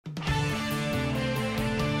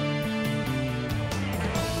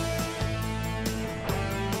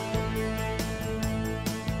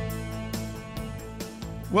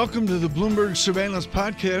Welcome to the Bloomberg Surveillance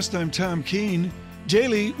Podcast. I'm Tom Keene.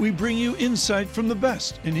 Daily, we bring you insight from the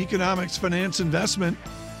best in economics, finance, investment,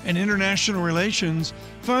 and international relations.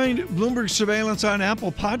 Find Bloomberg Surveillance on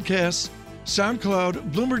Apple Podcasts,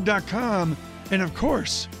 SoundCloud, Bloomberg.com, and of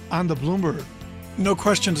course, on the Bloomberg. No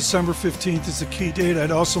question, December 15th is a key date.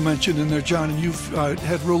 I'd also mentioned in there, John, and you've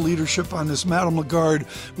had real leadership on this, Madame Lagarde,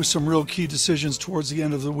 with some real key decisions towards the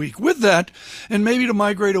end of the week. With that, and maybe to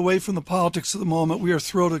migrate away from the politics of the moment, we are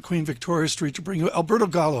thrilled at Queen Victoria Street to bring you Alberto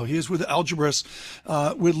Gallo. He is with Algebris,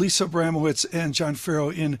 with Lisa Abramowitz and John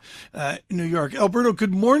Farrow in New York. Alberto,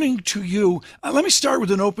 good morning to you. Let me start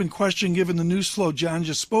with an open question, given the news flow John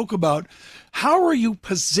just spoke about. How are you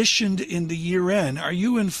positioned in the year end? Are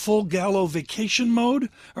you in full Gallo vacation mode?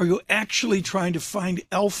 Are you actually trying to find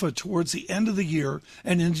alpha towards the end of the year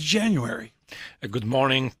and into January? Good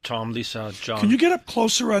morning, Tom, Lisa, John. Can you get up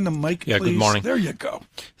closer on the mic, please? Yeah, good morning. There you go.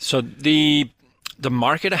 So the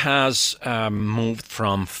market has moved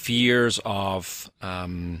from fears of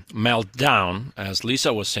meltdown, as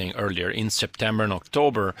Lisa was saying earlier, in September and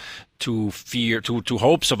October, to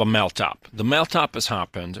hopes of a melt-up. The melt-up has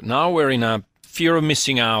happened. Now we're in a fear of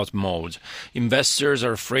missing out mode. Investors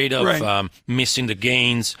are afraid of missing the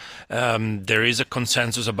gains. There is a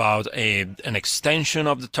consensus about an extension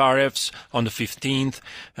of the tariffs on the 15th.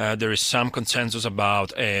 There is some consensus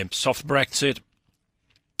about a soft Brexit.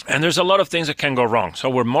 And there's a lot of things that can go wrong. So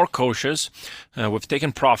we're more cautious. We've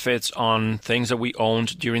taken profits on things that we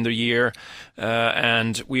owned during the year.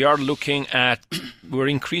 And we're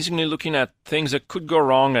increasingly looking at things that could go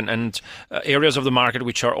wrong and areas of the market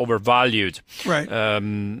which are overvalued. Right.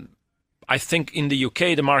 I think in the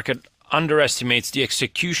UK, the market underestimates the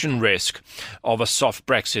execution risk of a soft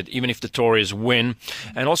Brexit, even if the Tories win.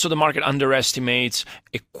 And also the market underestimates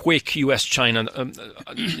a quick US-China,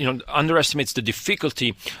 underestimates the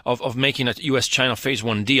difficulty of making a US-China phase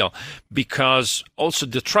one deal, because also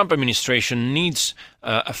the Trump administration needs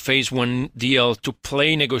a phase one deal to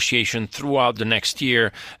play negotiation throughout the next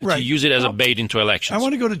year, to use it as a bait into elections. I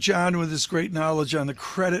want to go to John with his great knowledge on the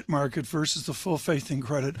credit market versus the full faith in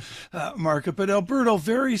credit market. But Alberto,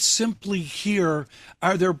 very simply here,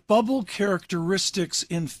 are there bubble characteristics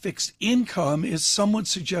in fixed income, as some would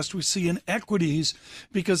suggest we see in equities,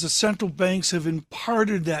 because the central banks have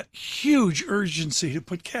imparted that huge urgency to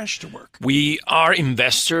put cash to work? We are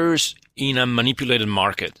investors in a manipulated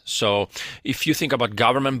market. So if you think about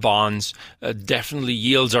government bonds, definitely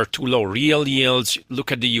yields are too low. Real yields,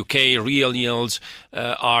 look at the UK, real yields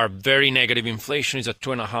are very negative. Inflation is at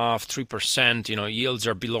 2.5%, 3%. Yields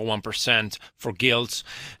are below 1% for gilts.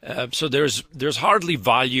 So there's hardly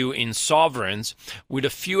value in sovereigns, with a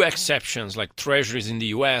few exceptions like treasuries in the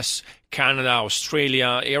US, Canada,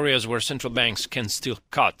 Australia, areas where central banks can still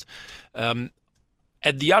cut.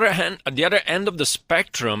 At the other end of the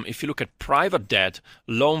spectrum, if you look at private debt,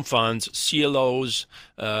 loan funds, CLOs,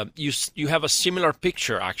 you have a similar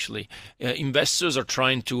picture, actually. Investors are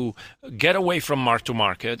trying to get away from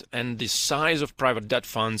mark-to-market, and the size of private debt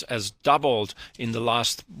funds has doubled in the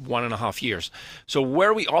last 1.5 years. So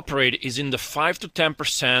where we operate is in the 5 to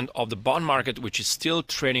 10% of the bond market, which is still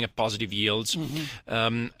trading at positive yields.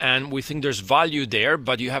 Mm-hmm. And we think there's value there,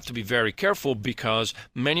 but you have to be very careful, because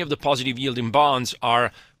many of the positive yielding bonds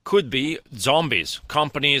could be zombies,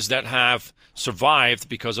 companies that have survived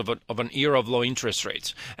because of an era of low interest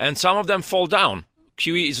rates. And some of them fall down.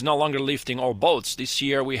 QE is no longer lifting all boats. This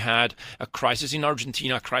year we had a crisis in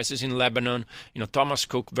Argentina, a crisis in Lebanon. Thomas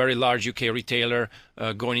Cook, very large UK retailer,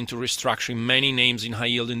 going into restructuring. Many names in high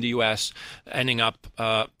yield in the US ending up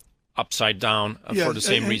upside down for the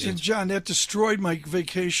same reason. And John, that destroyed my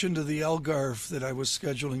vacation to the Algarve that I was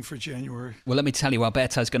scheduling for January. Well, let me tell you,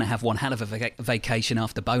 Alberto's going to have one hell of a vacation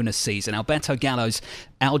after bonus season. Alberto Gallo's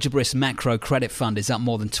Algebris Macro Credit Fund is up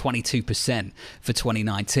more than 22% for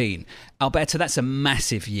 2019. Alberto, that's a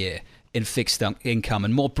massive year in fixed income,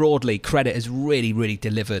 and more broadly, credit has really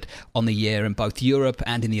delivered on the year in both Europe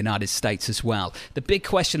and in the United States as well. The big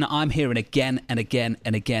question that I'm hearing again and again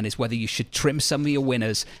and again is whether you should trim some of your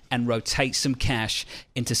winners and rotate some cash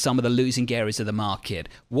into some of the losing areas of the market.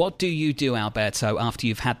 What do you do, Alberto, after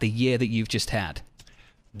you've had the year that you've just had?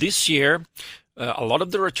 This year, a lot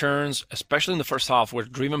of the returns, especially in the first half, were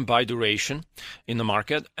driven by duration in the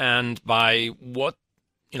market and by what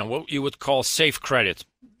you would call safe credit.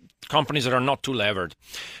 companies that are not too levered.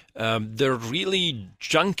 The really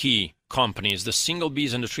junky companies, the single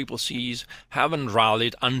Bs and the triple Cs, haven't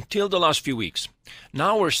rallied until the last few weeks.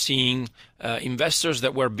 Now we're seeing investors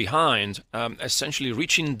that were behind essentially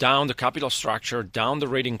reaching down the capital structure, down the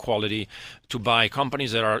rating quality to buy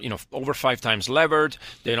companies that are over 5 times levered.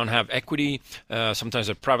 They don't have equity. Sometimes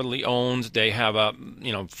they're privately owned. They have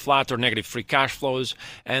flat or negative free cash flows,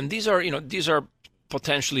 and these are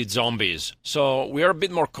potentially zombies. So we are a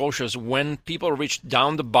bit more cautious when people reach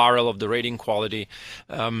down the barrel of the rating quality.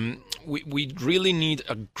 We really need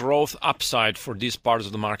a growth upside for these parts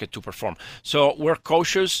of the market to perform. So we're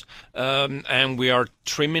cautious and we are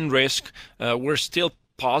trimming risk. We're still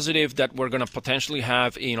positive that we're going to potentially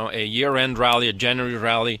have a year-end rally, a January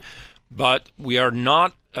rally, but we are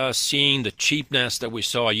not seeing the cheapness that we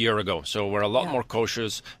saw a year ago. So we're a lot more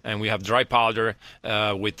cautious, and we have dry powder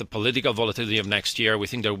with the political volatility of next year. We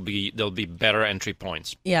think there'll be better entry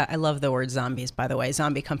points. Yeah, I love the word zombies, by the way.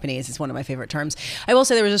 Zombie companies is one of my favorite terms. I will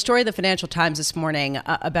say there was a story in the Financial Times this morning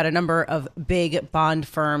about a number of big bond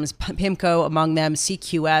firms, PIMCO among them,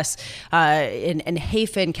 CQS, and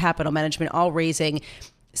Hayfin Capital Management, all raising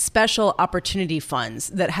special opportunity funds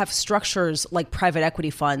that have structures like private equity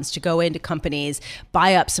funds to go into companies,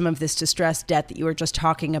 buy up some of this distressed debt that you were just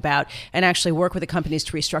talking about, and actually work with the companies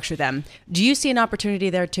to restructure them. Do you see an opportunity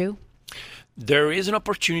there too? There is an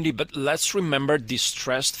opportunity, but let's remember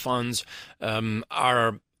distressed funds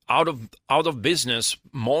are out of business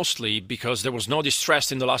mostly because there was no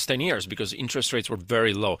distress in the last 10 years because interest rates were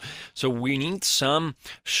very low. So we need some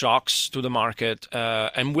shocks to the market,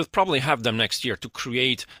 and we'll probably have them next year to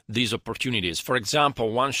create these opportunities. For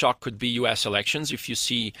example, one shock could be U.S. elections. If you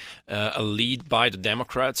see a lead by the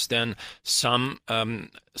Democrats, then some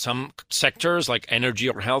sectors like energy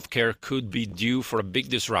or healthcare could be due for a big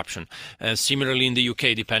disruption. Similarly in the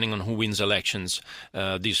UK, depending on who wins elections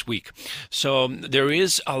this week. So there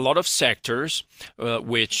is a lot of sectors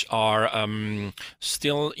which are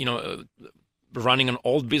still, running an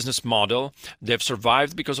old business model. They've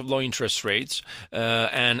survived because of low interest rates.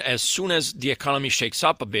 And as soon as the economy shakes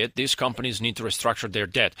up a bit, these companies need to restructure their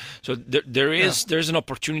debt. So there's an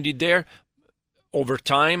opportunity there. Over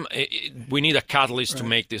time, we need a catalyst to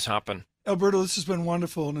make this happen. Alberto, this has been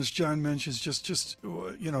wonderful, and as John mentions, just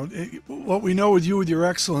what we know with you, with your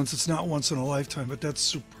excellence, it's not once in a lifetime, but that's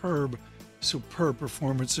superb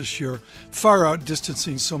performance this year, far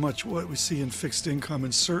outdistancing so much what we see in fixed income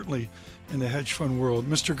and certainly in the hedge fund world.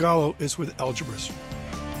 Mr. Gallo is with Algebris.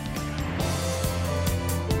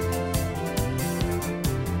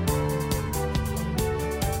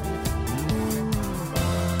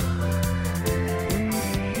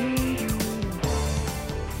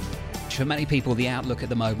 For many people, the outlook at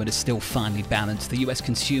the moment is still finely balanced. The US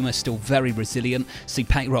consumer still very resilient. See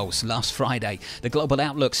payrolls last Friday. The global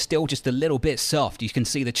outlook still just a little bit soft. You can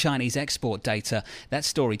see the Chinese export data. That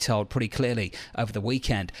story told pretty clearly over the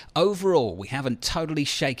weekend. Overall, we haven't totally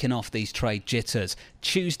shaken off these trade jitters.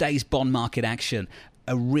 Tuesday's bond market action,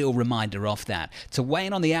 a real reminder of that. To weigh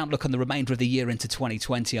in on the outlook on the remainder of the year into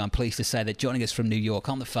 2020, I'm pleased to say that joining us from New York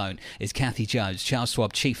on the phone is Kathy Jones, Charles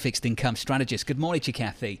Schwab Chief Fixed Income Strategist. Good morning to you,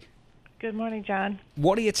 Kathy. Good morning, John.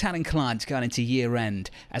 What are you telling clients going into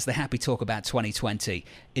year-end as the happy talk about 2020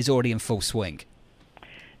 is already in full swing?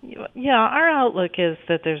 Yeah, our outlook is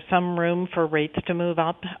that there's some room for rates to move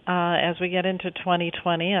up as we get into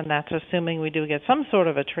 2020, and that's assuming we do get some sort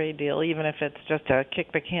of a trade deal, even if it's just a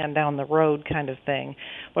kick the can down the road kind of thing,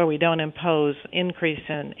 where we don't impose increase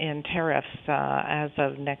in tariffs as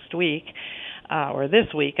of next week. Or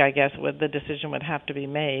this week, I guess, the decision would have to be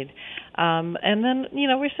made. And then,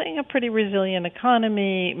 we're seeing a pretty resilient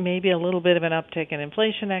economy, maybe a little bit of an uptick in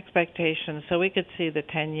inflation expectations. So we could see the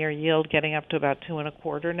 10-year yield getting up to about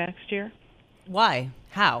 2.25% next year. Why?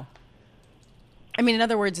 How? I mean, in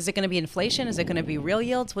other words, is it going to be inflation? Is it going to be real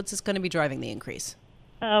yields? What's this going to be driving the increase?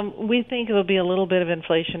 We think there'll be a little bit of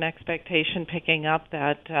inflation expectation picking up,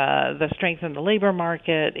 that the strength in the labor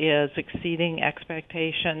market is exceeding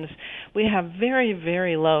expectations. We have very,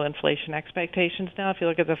 very low inflation expectations now. If you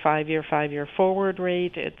look at the five-year forward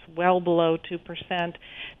rate, it's well below 2%.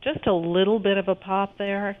 Just a little bit of a pop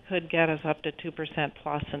there could get us up to 2%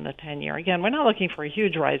 plus in the 10-year. Again, we're not looking for a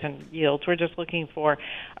huge rise in yields. We're just looking for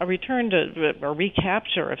a return to a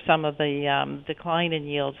recapture of some of the decline in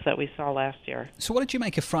yields that we saw last year. So what did you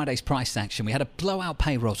make of Friday's price action? We had a blowout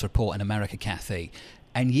payrolls report in America, Kathy,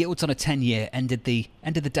 and yields on a 10-year ended the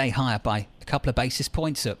day higher by a couple of basis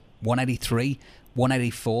points at 183,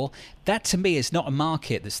 184. That to me is not a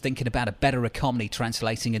market that's thinking about a better economy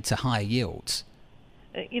translating into higher yields.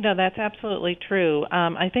 That's absolutely true.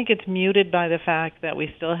 I think it's muted by the fact that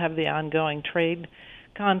we still have the ongoing trade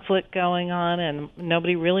conflict going on, and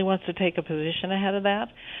nobody really wants to take a position ahead of that.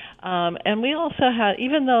 And we also had,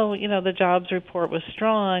 even though, the jobs report was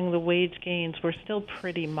strong, the wage gains were still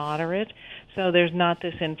pretty moderate. So there's not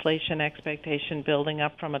this inflation expectation building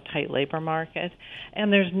up from a tight labor market.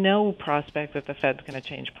 And there's no prospect that the Fed's going to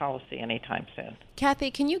change policy anytime soon.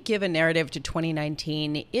 Kathy, can you give a narrative to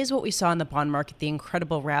 2019? Is what we saw in the bond market, the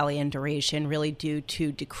incredible rally in duration, really due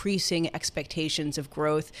to decreasing expectations of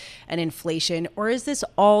growth and inflation? Or is this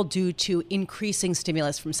all due to increasing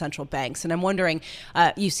stimulus from central banks? And I'm wondering,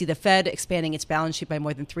 you see the Fed expanding its balance sheet by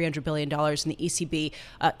more than $300 billion and the ECB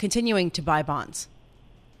continuing to buy bonds.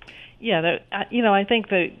 Yeah, I think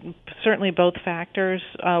that certainly both factors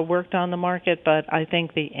worked on the market, but I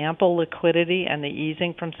think the ample liquidity and the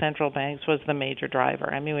easing from central banks was the major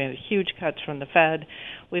driver. I mean, we had huge cuts from the Fed.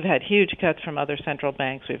 We've had huge cuts from other central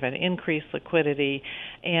banks. We've had increased liquidity.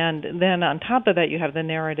 And then on top of that, you have the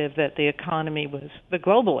narrative that the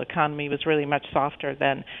global economy was really much softer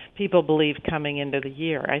than people believed coming into the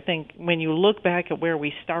year. I think when you look back at where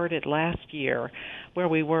we started last year, where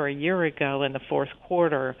we were a year ago in the fourth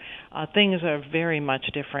quarter, things are very much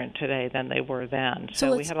different today than they were then.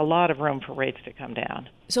 So we had a lot of room for rates to come down.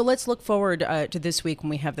 So let's look forward to this week when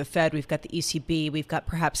we have the Fed, we've got the ECB, we've got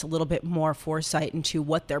perhaps a little bit more foresight into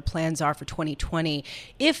what their plans are for 2020.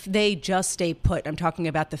 If they just stay put, I'm talking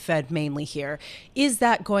about the Fed mainly here, is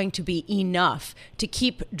that going to be enough to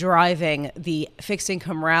keep driving the fixed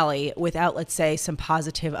income rally without, let's say, some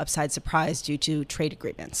positive upside surprise due to trade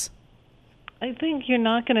agreements? I think you're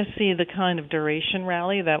not going to see the kind of duration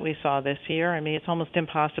rally that we saw this year. I mean, it's almost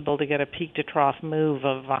impossible to get a peak-to-trough move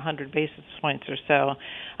of 100 basis points or so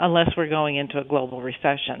unless we're going into a global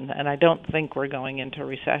recession, and I don't think we're going into a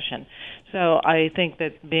recession. So I think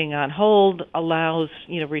that being on hold allows,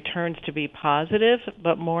 returns to be positive,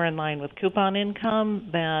 but more in line with coupon income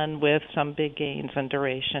than with some big gains in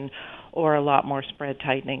duration or a lot more spread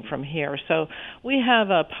tightening from here. So we have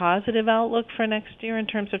a positive outlook for next year in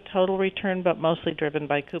terms of total return, but mostly driven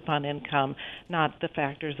by coupon income, not the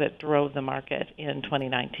factors that drove the market in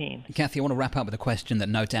 2019. Kathy, I want to wrap up with a question that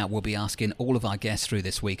no doubt we'll be asking all of our guests through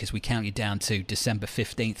this week as we count you down to December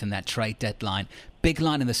 15th and that trade deadline. Big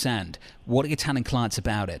line in the sand. What are you telling clients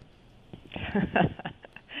about it?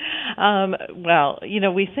 Well,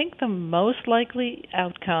 we think the most likely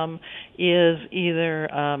outcome is either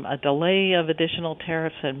a delay of additional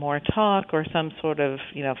tariffs and more talk or some sort of,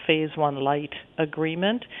 phase one light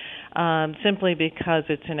agreement, simply because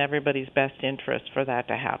it's in everybody's best interest for that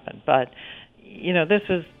to happen. But, this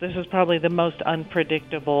is probably the most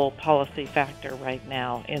unpredictable policy factor right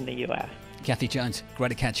now in the U.S. Kathy Jones, great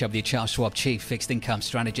to catch up with you, Charles Schwab, Chief Fixed Income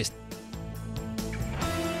Strategist.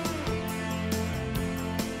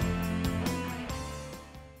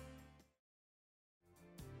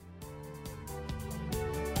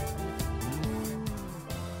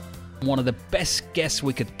 One of the best guests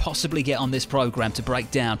we could possibly get on this program to break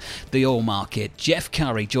down the oil market. Jeff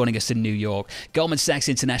Curry joining us in New York, Goldman Sachs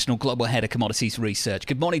International Global Head of Commodities Research.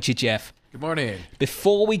 Good morning to you, Jeff. Good morning.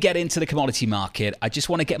 Before we get into the commodity market, I just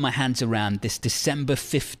want to get my hands around this December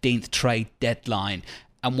 15th trade deadline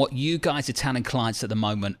and what you guys are telling clients at the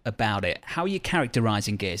moment about it. How are you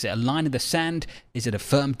characterizing it? Is it a line in the sand? Is it a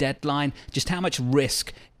firm deadline? Just how much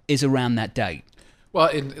risk is around that date? Well,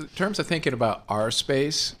 in terms of thinking about our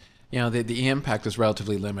space, the impact is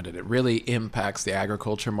relatively limited. It really impacts the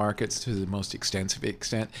agriculture markets to the most extensive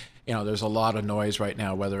extent. There's a lot of noise right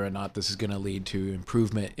now whether or not this is going to lead to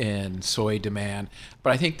improvement in soy demand.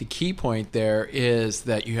 But I think the key point there is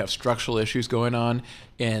that you have structural issues going on,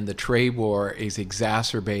 and the trade war is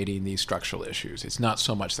exacerbating these structural issues. It's not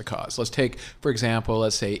so much the cause. Let's take, for example,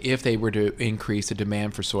 let's say if they were to increase the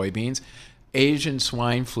demand for soybeans, Asian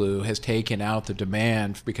swine flu has taken out the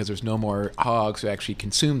demand because there's no more hogs who actually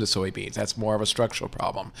consume the soybeans. That's more of a structural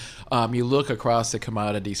problem. You look across the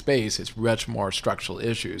commodity space, it's much more structural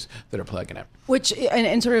issues that are plaguing it. Which,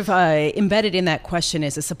 and sort of embedded in that question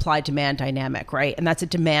is a supply-demand dynamic, right? And that's a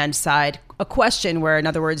demand side, a question where, in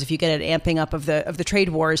other words, if you get an amping up of the trade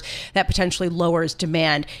wars, that potentially lowers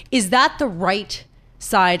demand. Is that the right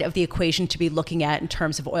side of the equation to be looking at in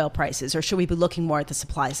terms of oil prices, or should we be looking more at the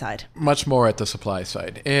supply side? Much more at the supply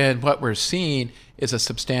side. And what we're seeing is a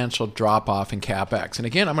substantial drop-off in CapEx. And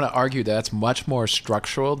again, I'm going to argue that's much more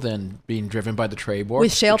structural than being driven by the trade war.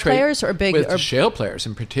 With shale players or big? With shale players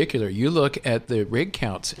in particular. You look at the rig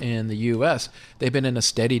counts in the U.S., they've been in a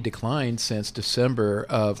steady decline since December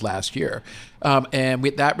of last year. And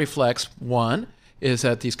that reflects, one, is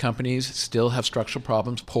that these companies still have structural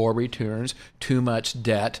problems, poor returns, too much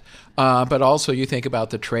debt. But also you think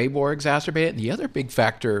about the trade war exacerbated. And the other big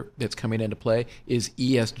factor that's coming into play is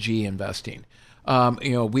ESG investing.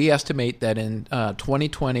 We estimate that in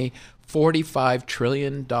 2020, $45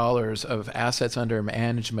 trillion of assets under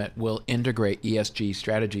management will integrate ESG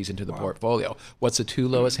strategies into the portfolio. What's the two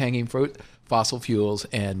lowest hanging fruit? Fossil fuels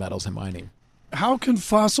and metals and mining. How can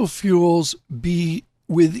fossil fuels be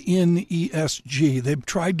within ESG? They've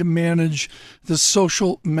tried to manage the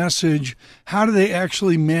social message. How do they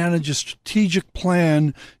actually manage a strategic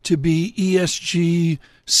plan to be ESG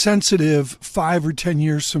sensitive 5 or 10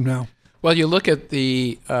 years from now? Well, you look at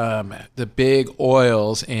the big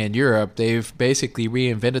oils in Europe, they've basically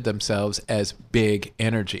reinvented themselves as big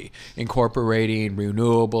energy, incorporating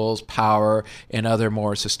renewables, power, and other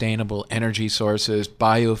more sustainable energy sources.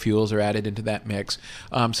 Biofuels are added into that mix.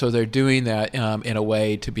 So they're doing that in a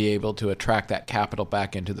way to be able to attract that capital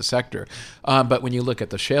back into the sector. But when you look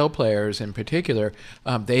at the shale players in particular,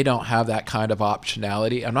 they don't have that kind of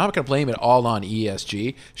optionality. I'm not going to blame it all on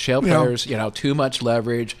ESG. Shale players, too much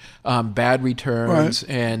leverage, bad returns,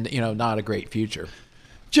 and not a great future.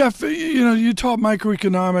 Jeff, you taught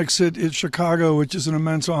microeconomics at Chicago, which is an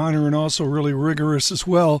immense honor and also really rigorous as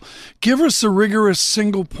well. Give us the rigorous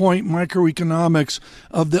single-point microeconomics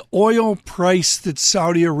of the oil price that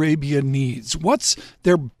Saudi Arabia needs. What's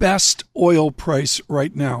their best oil price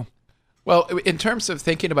right now? Well, in terms of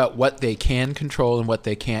thinking about what they can control and what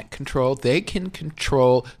they can't control, they can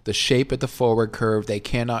control the shape of the forward curve. They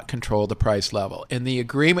cannot control the price level. And the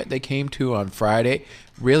agreement they came to on Friday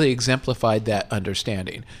really exemplified that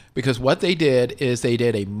understanding. Because what they did is they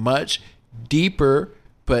did a much deeper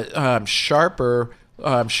but sharper,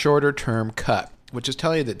 shorter-term cut, which is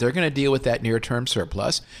telling you that they're going to deal with that near-term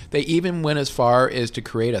surplus. They even went as far as to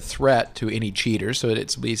create a threat to any cheaters so that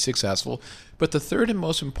it's be successful. But the third and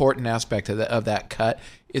most important aspect of that cut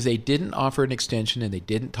is they didn't offer an extension and they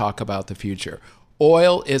didn't talk about the future.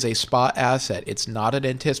 Oil is a spot asset. It's not an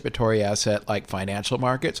anticipatory asset like financial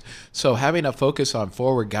markets. So having a focus on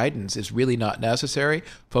forward guidance is really not necessary.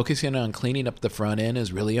 Focusing on cleaning up the front end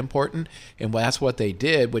is really important. And that's what they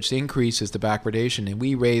did, which increases the backwardation. And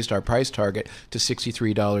we raised our price target to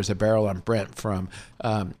 $63 a barrel on Brent from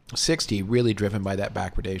 60, really driven by that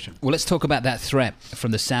backwardation. Well, let's talk about that threat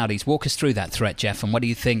from the Saudis. Walk us through that threat, Jeff, and what do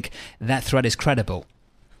you think that threat is credible?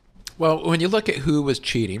 Well, when you look at who was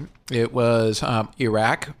cheating, it was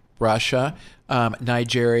Iraq, Russia,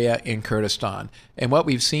 Nigeria, and Kurdistan. And what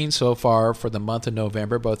we've seen so far for the month of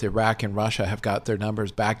November, both Iraq and Russia have got their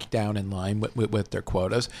numbers back down in line with their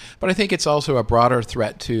quotas. But I think it's also a broader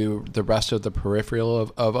threat to the rest of the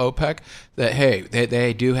peripheral of OPEC that, hey,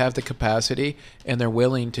 they do have the capacity and they're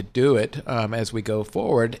willing to do it as we go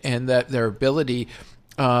forward, and that their ability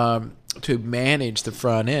to manage the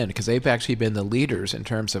front end, because they've actually been the leaders in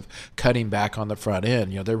terms of cutting back on the front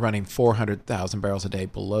end. They're running 400,000 barrels a day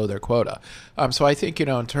below their quota. So I think,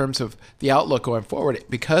 in terms of the outlook going forward,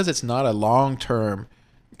 because it's not a long-term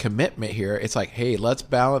commitment here, it's like, hey, let's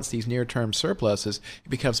balance these near-term surpluses. It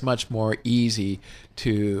becomes much more easy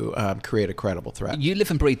to create a credible threat. You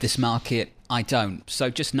live and breathe this market. I don't. So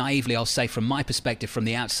just naively, I'll say from my perspective, from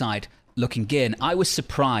the outside, looking in, I was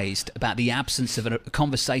surprised about the absence of a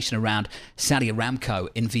conversation around Saudi Aramco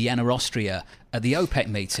in Vienna, Austria at the OPEC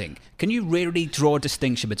meeting. Can you really draw a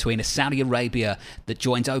distinction between a Saudi Arabia that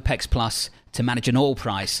joins OPEC Plus to manage an oil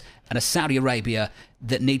price and a Saudi Arabia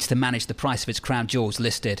that needs to manage the price of its crown jewels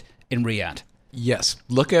listed in Riyadh? Yes.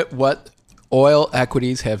 Look at what oil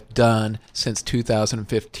equities have done since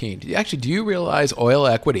 2015. Do you realize oil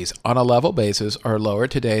equities on a level basis are lower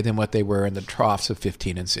today than what they were in the troughs of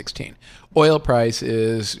 15 and 16? Oil price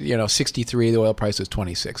is, 63, the oil price is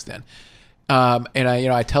 26 then. And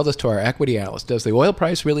I tell this to our equity analysts. Does the oil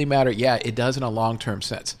price really matter? Yeah, it does in a long-term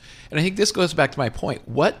sense. And I think this goes back to my point.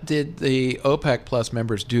 What did the OPEC Plus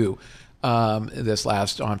members do this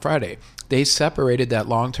last on Friday? They separated that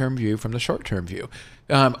long-term view from the short-term view.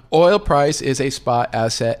 Oil price is a spot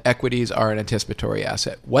asset. Equities are an anticipatory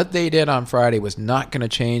asset. What they did on Friday was not going to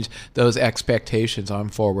change those expectations on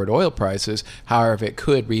forward oil prices. However, it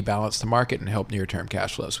could rebalance the market and help near-term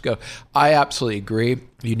cash flows. I absolutely agree.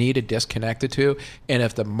 You need to disconnect the two. And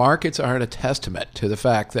if the markets aren't a testament to the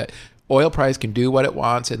fact that oil price can do what it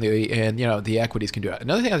wants and the equities can do it.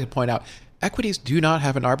 Another thing I can point out, equities do not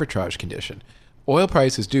have an arbitrage condition. Oil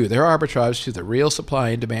prices do. They're arbitrage to the real supply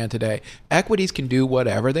and demand today. Equities can do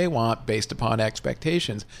whatever they want based upon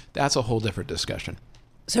expectations. That's a whole different discussion.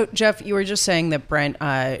 So, Jeff, you were just saying that Brent,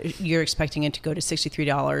 you're expecting it to go to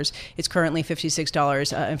 $63. It's currently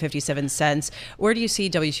 $56.57. Where do you see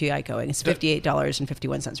WTI going? It's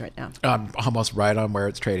 $58.51 right now. Almost right on where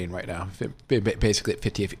it's trading right now, basically at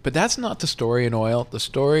 58. But that's not the story in oil. The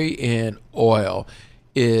story in oil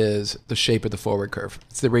is the shape of the forward curve.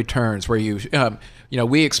 It's the returns where you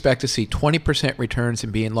we expect to see 20% returns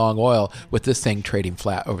in being long oil with this thing trading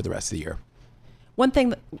flat over the rest of the year. One thing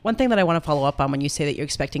that I want to follow up on when you say that you're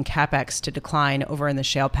expecting CapEx to decline over in the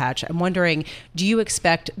shale patch, I'm wondering, do you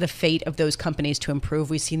expect the fate of those companies to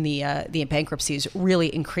improve? We've seen the bankruptcies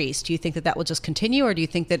really increase. Do you think that will just continue, or do you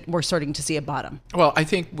think that we're starting to see a bottom? Well, I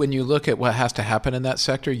think when you look at what has to happen in that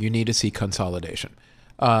sector, you need to see consolidation.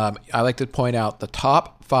 I like to point out the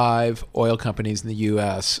top 5 oil companies in the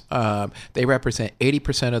U.S., they represent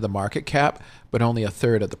 80% of the market cap, but only a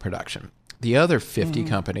third of the production. The other 50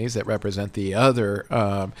 companies that represent the other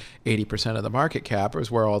 80% of the market cap is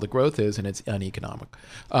where all the growth is, and it's uneconomic.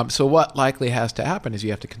 So what likely has to happen is you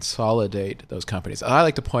have to consolidate those companies. I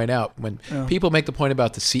like to point out when people make the point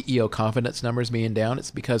about the CEO confidence numbers being down, it's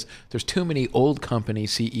because there's too many old company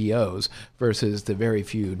CEOs versus the very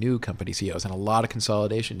few new company CEOs, and a lot of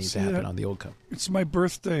consolidation needs to happen on the old company. It's my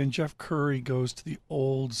birthday, and Jeff Curry goes to the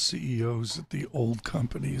old CEOs at the old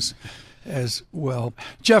companies as well.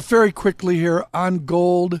 Jeff, very quickly here on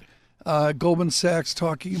gold, Goldman Sachs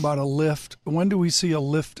talking about a lift. When do we see a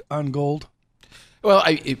lift on gold? Well,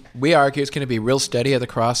 we argue it's going to be real steady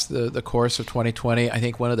across the course of 2020. I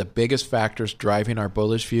think one of the biggest factors driving our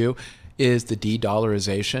bullish view is the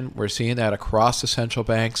de-dollarization. We're seeing that across the central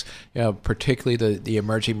banks, particularly the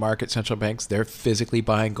emerging market central banks. They're physically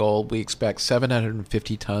buying gold. We expect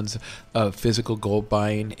 750 tons of physical gold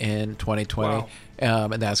buying in 2020. Wow.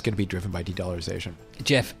 And that's going to be driven by de-dollarization.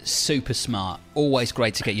 Jeff, super smart. Always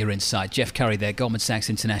great to get your insight. Jeff Curry there, Goldman Sachs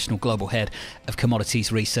International Global Head of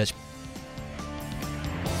Commodities Research.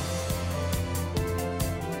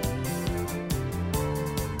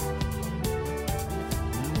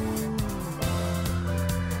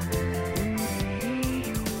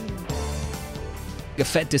 A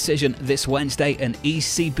Fed decision this Wednesday, an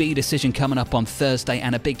ECB decision coming up on Thursday,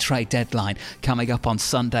 and a big trade deadline coming up on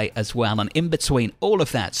Sunday as well. And in between all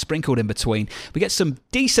of that, sprinkled in between, we get some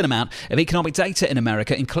decent amount of economic data in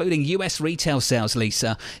America, including US retail sales,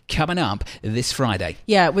 Lisa, coming up this Friday.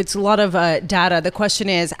 Yeah, it's a lot of data. The question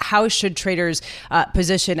is, how should traders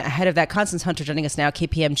position ahead of that? Constance Hunter joining us now,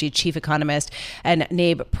 KPMG chief economist and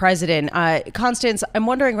NABE president. Constance, I'm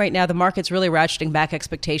wondering right now, the market's really ratcheting back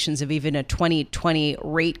expectations of even a 2020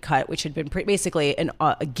 rate cut, which had been basically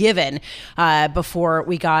a given before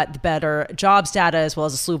we got the better jobs data, as well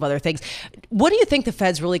as a slew of other things. What do you think the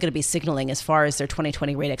Fed's really going to be signaling as far as their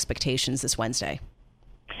 2020 rate expectations this Wednesday?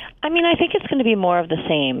 I mean, I think it's going to be more of the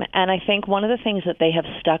same. And I think one of the things that they have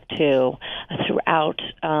stuck to throughout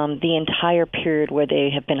the entire period where they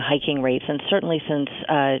have been hiking rates, and certainly since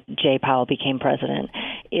Jay Powell became president,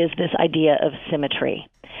 is this idea of symmetry.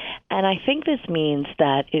 And I think this means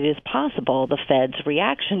that it is possible the Fed's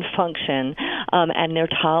reaction function and their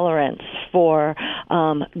tolerance for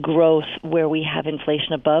growth where we have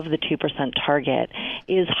inflation above the 2% target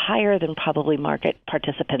is higher than probably market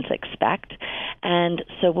participants expect. And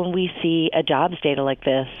so when we see a jobs data like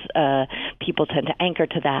this, people tend to anchor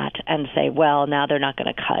to that and say, well, now they're not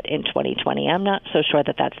going to cut in 2020. I'm not so sure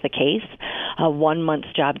that that's the case. 1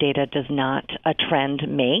 month's job data does not a trend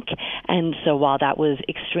make. And so while that was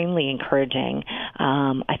extremely encouraging,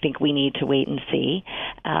 I think we need to wait and see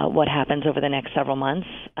what happens over the next several months.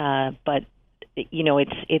 But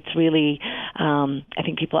it's really, I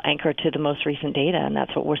think people anchor to the most recent data, and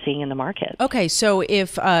that's what we're seeing in the market. Okay, so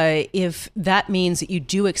if that means that you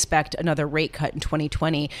do expect another rate cut in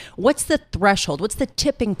 2020, what's the threshold? What's the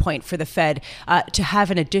tipping point for the Fed to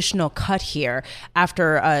have an additional cut here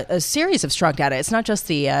after a series of strong data? It's not just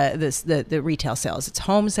the retail sales; it's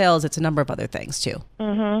home sales. It's a number of other things too.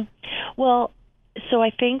 Mm-hmm. Well, so I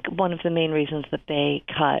think one of the main reasons that they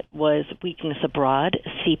cut was weakness abroad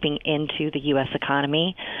seeping into the U.S.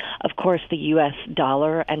 economy. Of course, the U.S.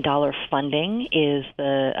 dollar and dollar funding is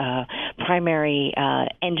the primary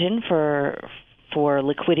engine for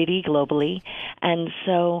liquidity globally. And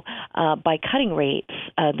so by cutting rates,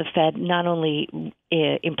 the Fed not only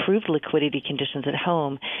improved liquidity conditions at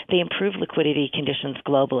home, they improved liquidity conditions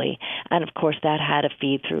globally. And of course, that had a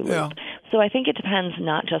feed-through loop. Yeah. So I think it depends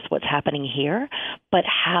not just what's happening here, but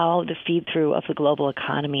how the feed-through of the global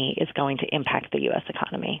economy is going to impact the U.S.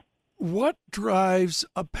 economy. What drives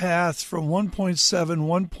a path from 1.7,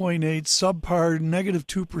 1.8, subpar, negative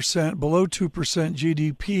 2%, below 2%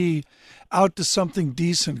 GDP, out to something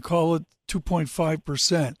decent, call it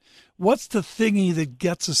 2.5%? What's the thingy that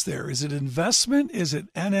gets us there? Is it investment? Is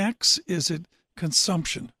it NX? Is it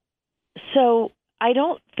consumption? So I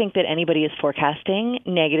don't think that anybody is forecasting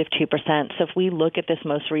negative 2%. So if we look at this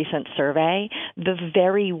most recent survey, the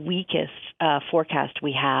very weakest forecast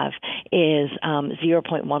we have is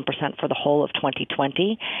 0.1% for the whole of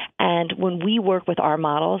 2020. And when we work with our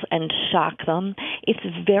models and shock them, it's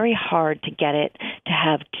very hard to get it to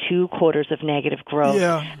have 2 quarters of negative growth.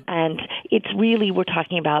 Yeah. And it's really, we're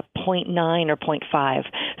talking about 0.9 or 0.5.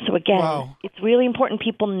 So again, Wow. it's really important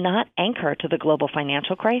people not anchor to the global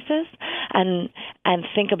financial crisis and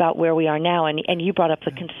think about where we are now. And you brought up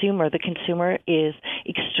the consumer. The consumer is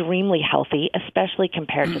extremely healthy, especially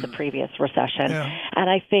compared to the previous recession. Yeah. And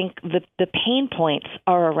I think the pain points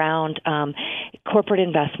are around corporate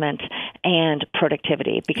investment and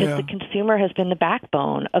productivity, because Yeah. the consumer has been the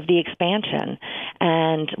backbone of the expansion.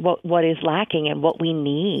 And what is lacking and what we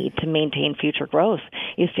need to maintain future growth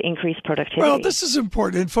is to increase productivity. Well, this is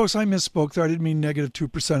important. And folks, I misspoke there. I didn't mean negative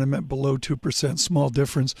 2%. I meant below 2%, small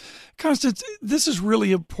difference. Constance, this is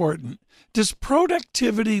really important. Does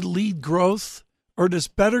productivity lead growth, or does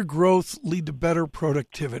better growth lead to better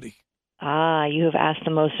productivity? You have asked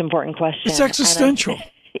the most important question. It's existential.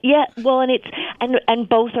 Yeah, well, and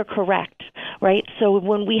both are correct, right? So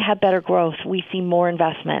when we have better growth, we see more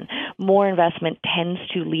investment. More investment tends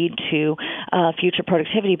to lead to future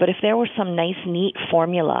productivity. But if there were some nice, neat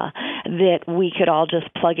formula that we could all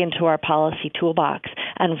just plug into our policy toolbox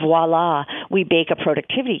and voila, we bake a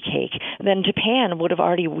productivity cake, then Japan would have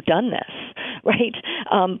already done this, right?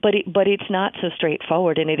 But it's not so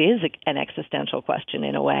straightforward, and it is an existential question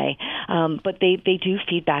in a way. But they do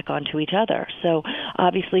feed back onto each other. So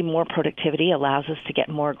obviously, more productivity allows us to get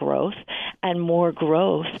more growth, and more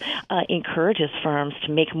growth encourages firms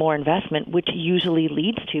to make more investment, which usually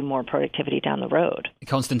leads to more productivity down the road.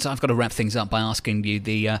 Constance, I've got to wrap things up by asking you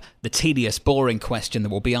the tedious, boring question that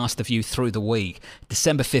will be asked of you through the week.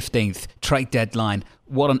 December 15th, trade deadline.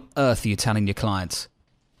 What on earth are you telling your clients?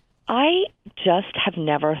 I just have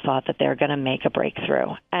never thought that they're going to make a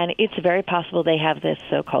breakthrough. And it's very possible they have this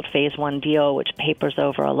so-called phase 1 deal, which papers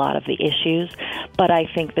over a lot of the issues. But I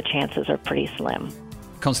think the chances are pretty slim.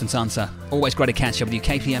 Constance Answer, always great to catch up with you.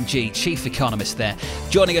 KPMG Chief Economist there,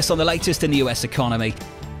 joining us on the latest in the U.S. economy.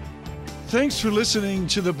 Thanks for listening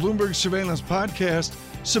to the Bloomberg Surveillance Podcast.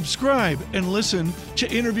 Subscribe and listen to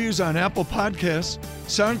interviews on Apple Podcasts,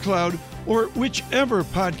 SoundCloud, or whichever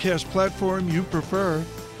podcast platform you prefer.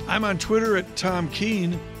 I'm on Twitter at Tom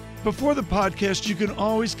Keene. Before the podcast, you can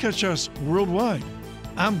always catch us worldwide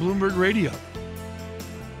on Bloomberg Radio.